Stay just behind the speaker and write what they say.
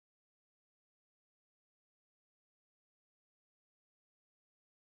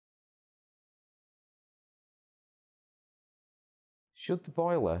Should the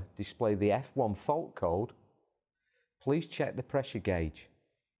boiler display the F1 fault code, please check the pressure gauge.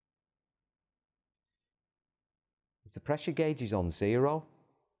 If the pressure gauge is on 0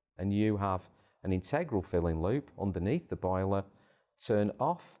 and you have an integral filling loop underneath the boiler, turn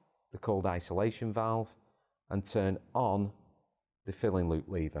off the cold isolation valve and turn on the filling loop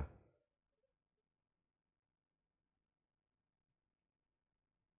lever.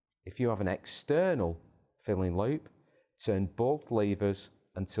 If you have an external filling loop, turn both levers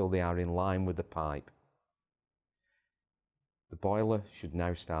until they are in line with the pipe. The boiler should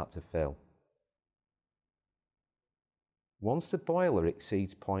now start to fill. Once the boiler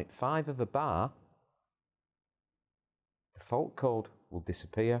exceeds 0.5 of a bar, the fault code will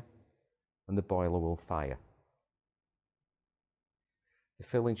disappear and the boiler will fire. The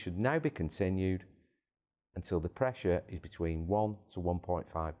filling should now be continued until the pressure is between 1 to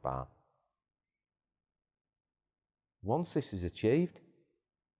 1.5 bar. Once this is achieved,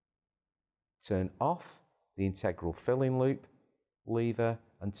 turn off the integral filling loop lever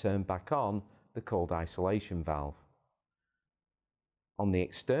and turn back on the cold isolation valve. On the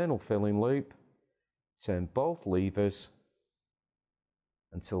external filling loop, turn both levers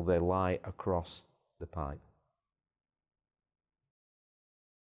until they lie across the pipe.